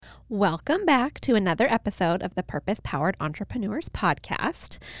Welcome back to another episode of the Purpose Powered Entrepreneurs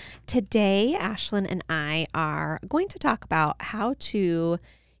Podcast. Today, Ashlyn and I are going to talk about how to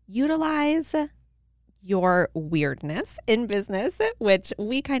utilize your weirdness in business, which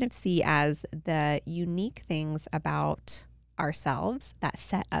we kind of see as the unique things about ourselves that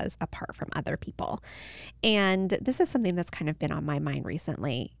set us apart from other people. And this is something that's kind of been on my mind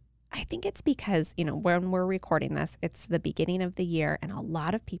recently. I think it's because, when we're recording this, it's the beginning of the year and a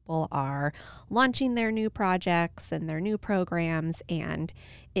lot of people are launching their new projects and their new programs. And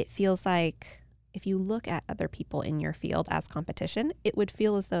it feels like if you look at other people in your field as competition, it would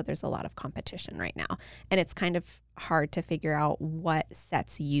feel as though there's a lot of competition right now. And it's kind of hard to figure out what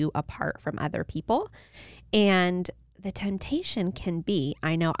sets you apart from other people. And the temptation can be,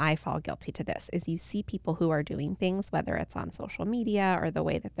 I know I fall guilty to this, is you see people who are doing things, whether it's on social media or the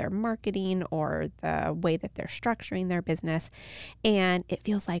way that they're marketing or the way that they're structuring their business. And it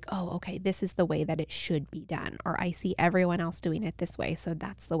feels like, oh, okay, this is the way that it should be done. Or I see everyone else doing it this way, so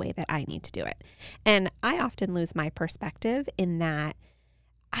that's the way that I need to do it. And I often lose my perspective in that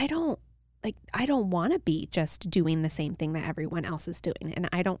I don't want to be just doing the same thing that everyone else is doing. And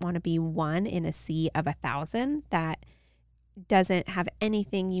I don't want to be one in a sea of 1,000 that doesn't have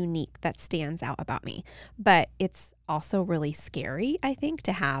anything unique that stands out about me. But it's also really scary, I think,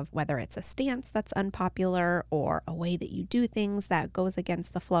 to have, whether it's a stance that's unpopular or a way that you do things that goes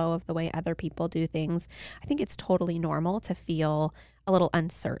against the flow of the way other people do things. I think it's totally normal to feel a little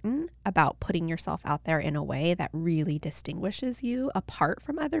uncertain about putting yourself out there in a way that really distinguishes you apart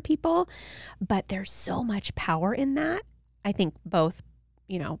from other people. But there's so much power in that. I think both,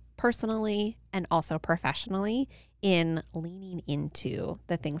 personally and also professionally, in leaning into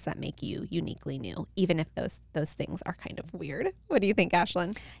the things that make you uniquely new, even if those things are kind of weird. What do you think,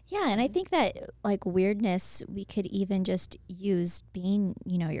 Ashlyn? Yeah, and I think that like weirdness, we could even just use being,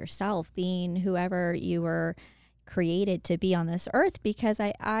 yourself, being whoever you were created to be on this earth, because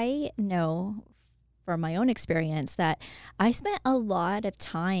I know from my own experience that I spent a lot of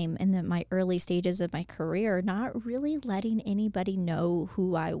time in my early stages of my career not really letting anybody know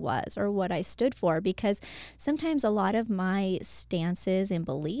who I was or what I stood for, because sometimes a lot of my stances and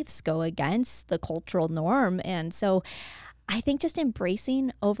beliefs go against the cultural norm. And so I think just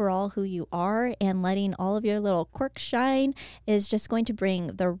embracing overall who you are and letting all of your little quirks shine is just going to bring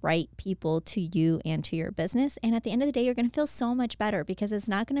the right people to you and to your business. And at the end of the day, you're going to feel so much better, because it's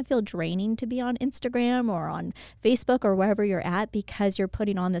not going to feel draining to be on Instagram or on Facebook or wherever you're at because you're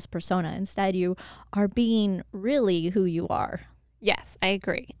putting on this persona. Instead, you are being really who you are. Yes, I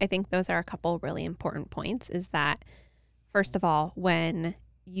agree. I think those are a couple really important points, is that, first of all, when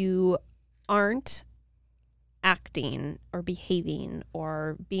you aren't acting or behaving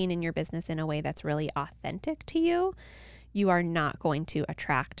or being in your business in a way that's really authentic to you, you are not going to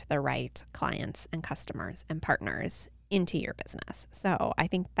attract the right clients and customers and partners into your business. So I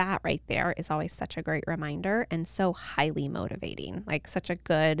think that right there is always such a great reminder and so highly motivating, like such a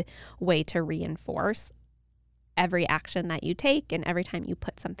good way to reinforce every action that you take and every time you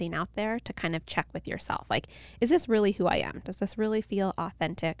put something out there, to kind of check with yourself. Like, is this really who I am? Does this really feel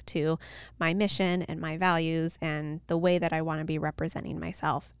authentic to my mission and my values and the way that I want to be representing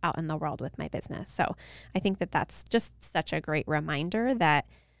myself out in the world with my business? So I think that that's just such a great reminder that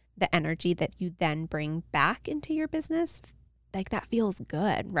the energy that you then bring back into your business, like that feels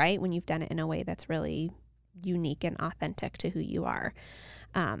good, right? When you've done it in a way that's really unique and authentic to who you are.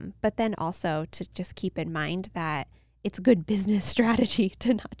 But then also to just keep in mind that it's good business strategy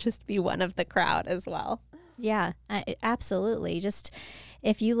to not just be one of the crowd as well. Yeah, absolutely. Just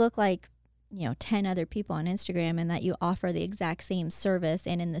if you look like, 10 other people on Instagram and that you offer the exact same service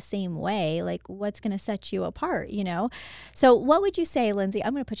and in the same way, like what's going to set you apart, So what would you say, Lindsay?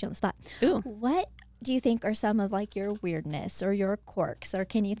 I'm going to put you on the spot. Ooh. What do you think are some of like your weirdness or your quirks, or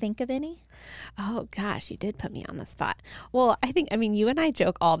can you think of any? Oh gosh, you did put me on the spot. Well, I you and I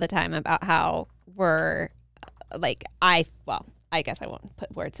joke all the time about how we're I guess I won't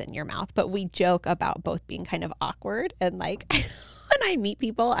put words in your mouth, but we joke about both being kind of awkward and like when I meet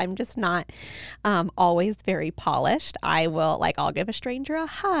people, I'm just not always very polished. I'll give a stranger a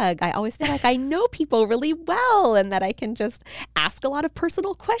hug. I always feel like I know people really well and that I can just ask a lot of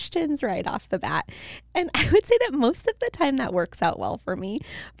personal questions right off the bat. And I would say that most of the time that works out well for me.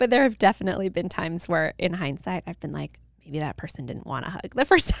 But there have definitely been times where in hindsight, I've been like, maybe that person didn't want a hug the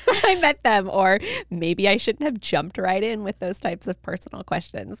first time I met them, or maybe I shouldn't have jumped right in with those types of personal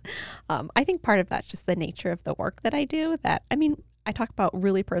questions. I think part of that's just the nature of the work that I do, I talk about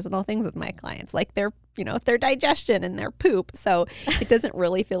really personal things with my clients. Like they're their digestion and their poop. So it doesn't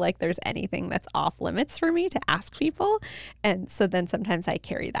really feel like there's anything that's off limits for me to ask people. And so then sometimes I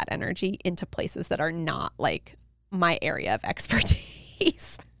carry that energy into places that are not like my area of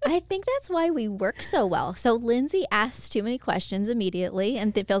expertise. I think that's why we work so well. So Lindsay asks too many questions immediately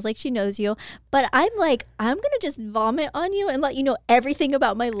and it feels like she knows you. But I'm like, I'm going to just vomit on you and let you know everything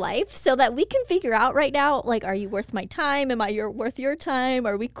about my life so that we can figure out right now, like, are you worth my time? Am I worth your time?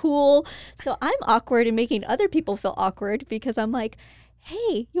 Are we cool? So I'm awkward and making other people feel awkward because I'm like,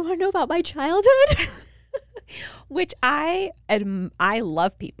 hey, you want to know about my childhood? Which I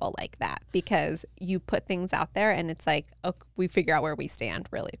love people like that because you put things out there and it's like, okay, we figure out where we stand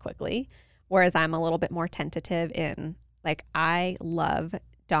really quickly. Whereas I'm a little bit more tentative in like, I love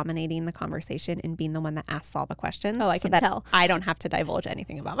dominating the conversation and being the one that asks all the questions. Oh, I can tell. I don't have to divulge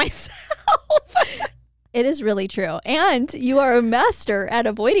anything about myself. It is really true. And you are a master at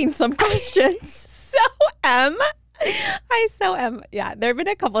avoiding some questions. I so am. Yeah, there have been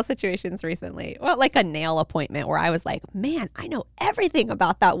a couple of situations recently. Well, like a nail appointment where I was like, man, I know everything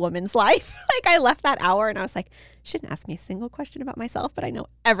about that woman's life. Like I left that hour and I was like, she didn't ask me a single question about myself, but I know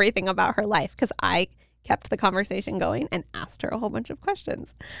everything about her life because I kept the conversation going and asked her a whole bunch of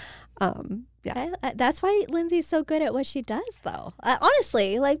questions. Yeah. That's why Lindsay's so good at what she does, though.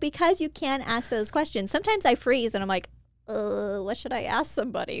 Honestly, like because you can ask those questions. Sometimes I freeze and I'm like, what should I ask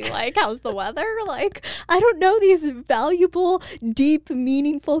somebody? Like, how's the weather? Like, I don't know these valuable, deep,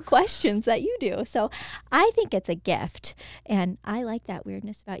 meaningful questions that you do. So I think it's a gift. And I like that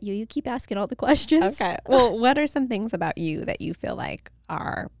weirdness about you. You keep asking all the questions. Okay. Well, what are some things about you that you feel like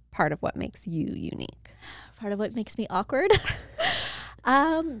are part of what makes you unique? Part of what makes me awkward?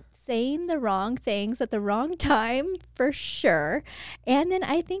 Saying the wrong things at the wrong time for sure. And then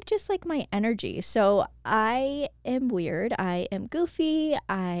I think just like my energy. So I am weird. I am goofy.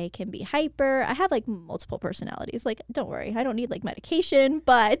 I can be hyper. I have like multiple personalities. Like, don't worry, I don't need like medication,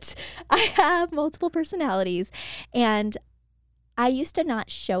 but I have multiple personalities. And I used to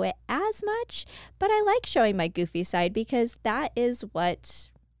not show it as much, but I like showing my goofy side because that is what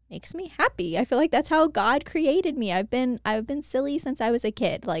makes me happy. I feel like that's how God created me. I've been silly since I was a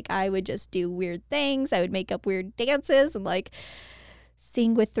kid. Like I would just do weird things. I would make up weird dances and like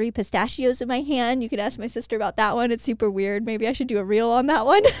sing with 3 pistachios in my hand. You could ask my sister about that one. It's super weird. Maybe I should do a reel on that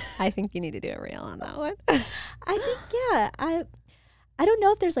one. I think you need to do a reel on that one. I think, yeah. I don't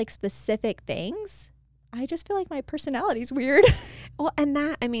know if there's like specific things. I just feel like my personality's weird. Well, and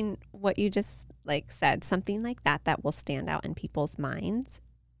that, I mean, what you just like said, something like that will stand out in people's minds.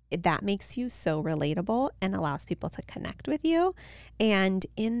 That makes you so relatable and allows people to connect with you. And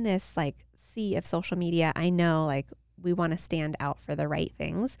in this like sea of social media, I know like we want to stand out for the right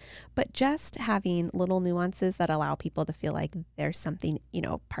things, but just having little nuances that allow people to feel like there's something,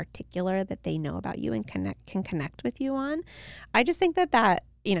 particular that they know about you and can connect with you on. I just think that,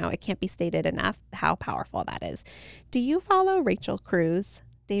 it can't be stated enough how powerful that is. Do you follow Rachel Cruz,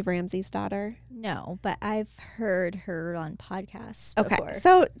 Dave Ramsey's daughter? No, but I've heard her on podcasts before. Okay,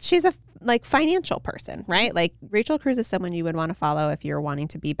 so she's a financial person, right? Like Rachel Cruz is someone you would want to follow if you're wanting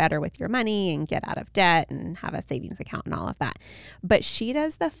to be better with your money and get out of debt and have a savings account and all of that. But she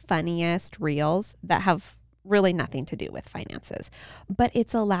does the funniest reels that have really nothing to do with finances. But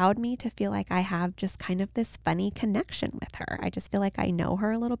it's allowed me to feel like I have just kind of this funny connection with her. I just feel like I know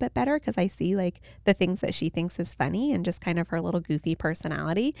her a little bit better because I see like the things that she thinks is funny and just kind of her little goofy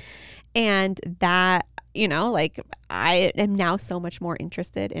personality. And that, like I am now so much more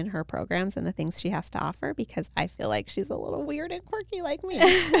interested in her programs and the things she has to offer because I feel like she's a little weird and quirky like me.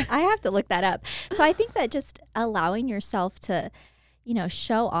 I have to look that up. So I think that just allowing yourself to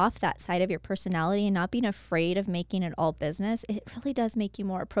show off that side of your personality and not being afraid of making it all business, it really does make you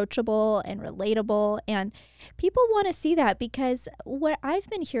more approachable and relatable. And people want to see that because what I've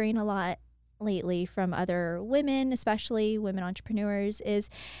been hearing a lot lately from other women, especially women entrepreneurs, is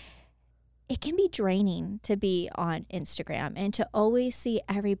it can be draining to be on Instagram and to always see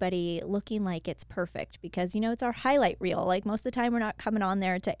everybody looking like it's perfect because, it's our highlight reel. Like most of the time we're not coming on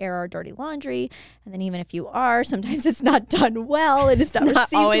there to air our dirty laundry. And then even if you are, sometimes it's not done well and it's not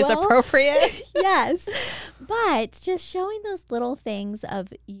received always well. Appropriate. Yes. But just showing those little things of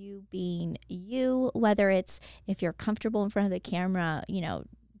you being you, whether it's if you're comfortable in front of the camera,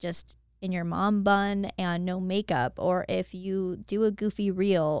 just in your mom bun and no makeup, or if you do a goofy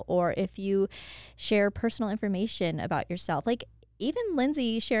reel, or if you share personal information about yourself. Like even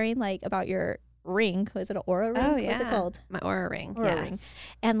Lindsay sharing like about your ring. Was it an Aura ring? Oh, yeah. What's it called? My Aura ring. Aura ring.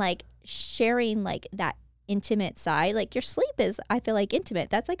 And like sharing like that intimate side. Like your sleep is, I feel like,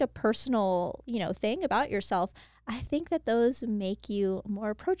 intimate. That's like a personal, thing about yourself. I think that those make you more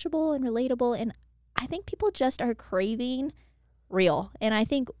approachable and relatable. And I think people just are craving real. And I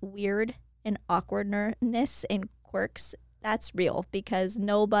think weird and awkwardness and quirks, that's real, because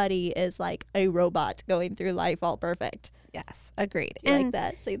nobody is like a robot going through life all perfect. Yes, agreed. Do you like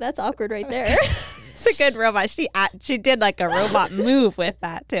that? See, that's awkward right there. It's a good robot. She did like a robot move with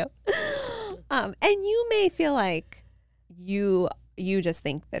that too. And you may feel like you just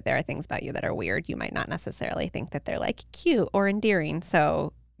think that there are things about you that are weird. You might not necessarily think that they're like cute or endearing.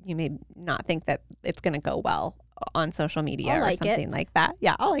 So you may not think that it's going to go well on social media or something like that.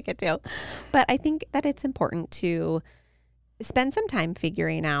 Yeah, I'll like it too. But I think that it's important to spend some time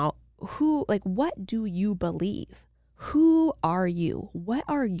figuring out what do you believe? Who are you? What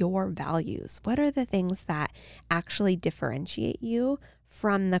are your values? What are the things that actually differentiate you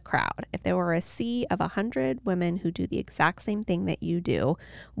from the crowd? If there were a sea of 100 women who do the exact same thing that you do,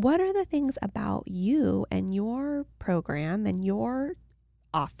 what are the things about you and your program and your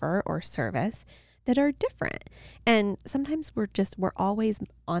offer or service that are different? And sometimes we're always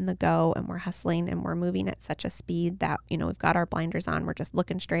on the go, and we're hustling, and we're moving at such a speed that, we've got our blinders on, we're just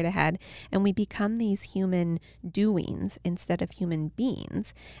looking straight ahead, and we become these human doings instead of human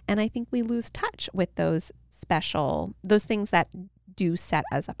beings. And I think we lose touch with those things that do set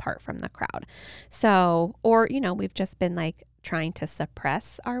us apart from the crowd. So, or, we've just been like trying to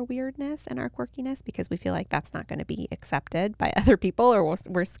suppress our weirdness and our quirkiness because we feel like that's not going to be accepted by other people, or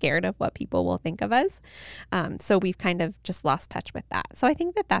we're scared of what people will think of us. So we've kind of just lost touch with that. So I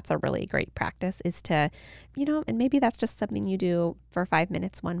think that that's a really great practice, is to, and maybe that's just something you do for 5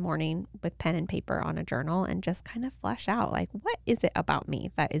 minutes one morning with pen and paper on a journal, and just kind of flesh out, like, what is it about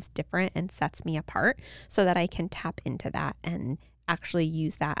me that is different and sets me apart, so that I can tap into that and actually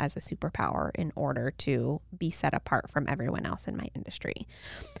use that as a superpower in order to be set apart from everyone else in my industry.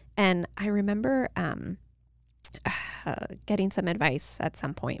 And I remember getting some advice at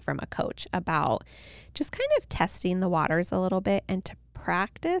some point from a coach about just kind of testing the waters a little bit, and to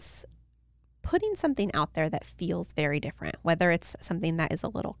practice putting something out there that feels very different, whether it's something that is a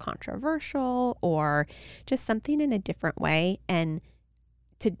little controversial or just something in a different way. And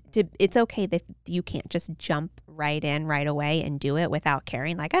it's okay that you can't just jump right in right away and do it without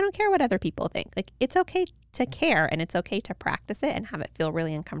caring. Like, I don't care what other people think. Like, it's okay to care, and it's okay to practice it and have it feel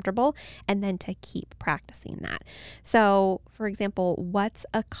really uncomfortable, and then to keep practicing that. So, for example, what's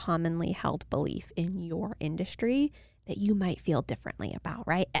a commonly held belief in your industry that you might feel differently about,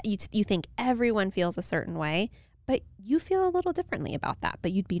 right? You think everyone feels a certain way, but you feel a little differently about that,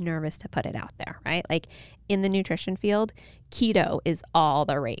 but you'd be nervous to put it out there, right? Like, in the nutrition field, keto is all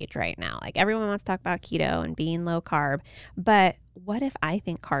the rage right now. Like, everyone wants to talk about keto and being low carb, but what if I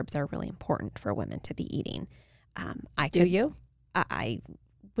think carbs are really important for women to be eating? Do you? I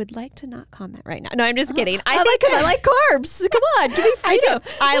would like to not comment right now. No, I'm just kidding. I like carbs. Come on, give me freedom. I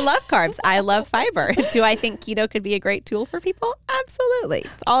do. I love carbs. I love fiber. Do I think keto could be a great tool for people? Absolutely.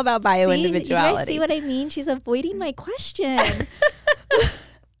 It's all about bio-individuality. You guys see what I mean? She's avoiding my question.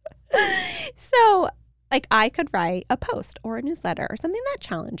 So, like, I could write a post or a newsletter or something that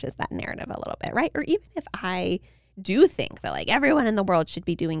challenges that narrative a little bit, right? Or even if I do think that, like, everyone in the world should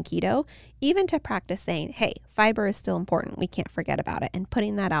be doing keto, even to practice saying, hey, fiber is still important. We can't forget about it. And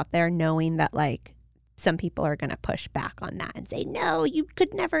putting that out there, knowing that, like, some people are going to push back on that and say, no, you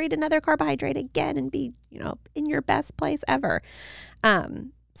could never eat another carbohydrate again and be, in your best place ever.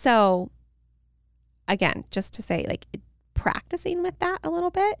 So again, just to say, like, practicing with that a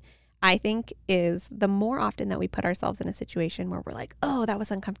little bit, I think, is the more often that we put ourselves in a situation where we're like, oh, that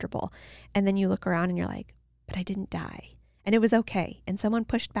was uncomfortable. And then you look around and you're like, but I didn't die. And it was okay. And someone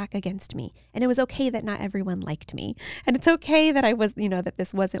pushed back against me. And it was okay that not everyone liked me. And it's okay that I was, that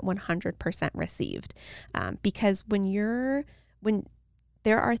this wasn't 100% received. Because when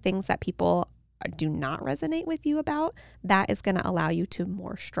there are things that people do not resonate with you about, that is going to allow you to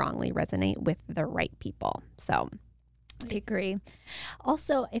more strongly resonate with the right people. So I agree.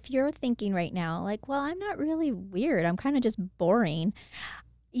 Also, if you're thinking right now, like, well, I'm not really weird, I'm kind of just boring.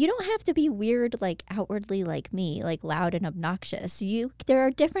 You don't have to be weird, like outwardly like me, like loud and obnoxious. There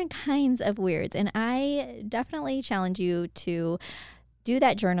are different kinds of weirds. And I definitely challenge you to do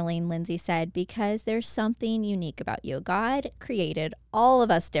that journaling, Lindsay said, because there's something unique about you. God created all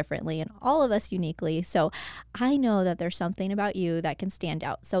of us differently and all of us uniquely. So I know that there's something about you that can stand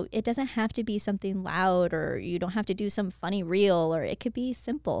out. So it doesn't have to be something loud, or you don't have to do some funny reel, or it could be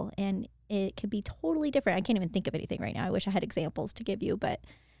simple and it could be totally different. I can't even think of anything right now. I wish I had examples to give you, but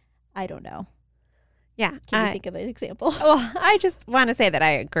I don't know. Yeah. Can you think of an example? Well, I just want to say that I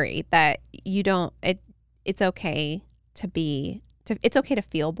agree that it's okay to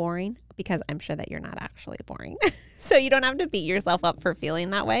feel boring, because I'm sure that you're not actually boring. So you don't have to beat yourself up for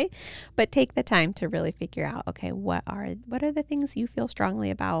feeling that way, but take the time to really figure out, okay, what are the things you feel strongly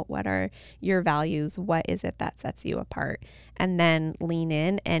about? What are your values? What is it that sets you apart? And then lean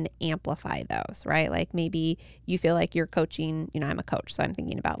in and amplify those, right? Like maybe you feel like you're coaching, I'm a coach, so I'm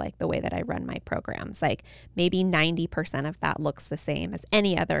thinking about like the way that I run my programs. Like maybe 90% of that looks the same as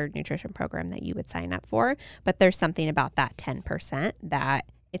any other nutrition program that you would sign up for, but there's something about that 10% that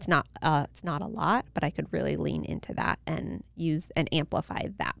it's not a lot, but I could really lean into that and use and amplify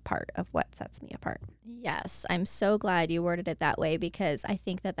that part of what sets me apart. Yes, I'm so glad you worded it that way, because I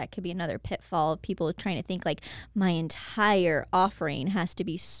think that could be another pitfall of people trying to think like my entire offering has to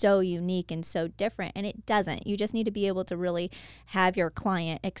be so unique and so different, and it doesn't. You just need to be able to really have your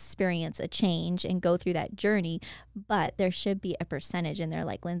client experience a change and go through that journey, but there should be a percentage in there,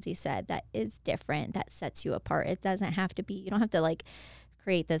 like Lindsay said, that is different, that sets you apart. It doesn't have to be, you don't have to like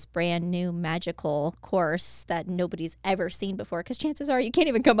create this brand new magical course that nobody's ever seen before, because chances are you can't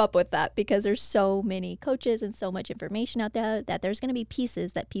even come up with that, because there's so many coaches and so much information out there that there's going to be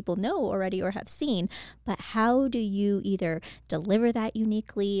pieces that people know already or have seen. But how do you either deliver that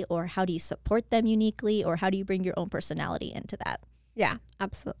uniquely, or how do you support them uniquely, or how do you bring your own personality into that? Yeah,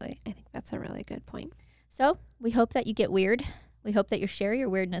 absolutely. I think that's a really good point. So we hope that you get weird. We hope that you share your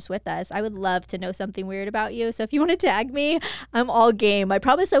weirdness with us. I would love to know something weird about you. So if you want to tag me, I'm all game. I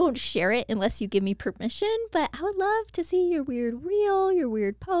promise I won't share it unless you give me permission, but I would love to see your weird reel, your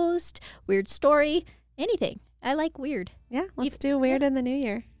weird post, weird story, anything. I like weird. Yeah, let's do weird in the new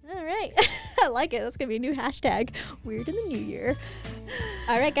year. All right. I like it. That's going to be a new hashtag, weird in the new year.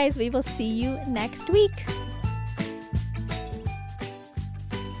 All right, guys, we will see you next week.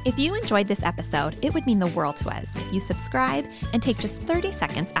 If you enjoyed this episode, it would mean the world to us if you subscribe and take just 30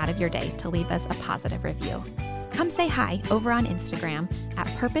 seconds out of your day to leave us a positive review. Come say hi over on Instagram at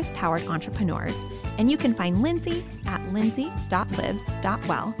Purpose Powered Entrepreneurs, and you can find Lindsay at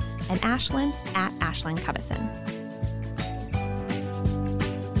lindsay.lives.well and Ashlyn at Ashlyn Cubison.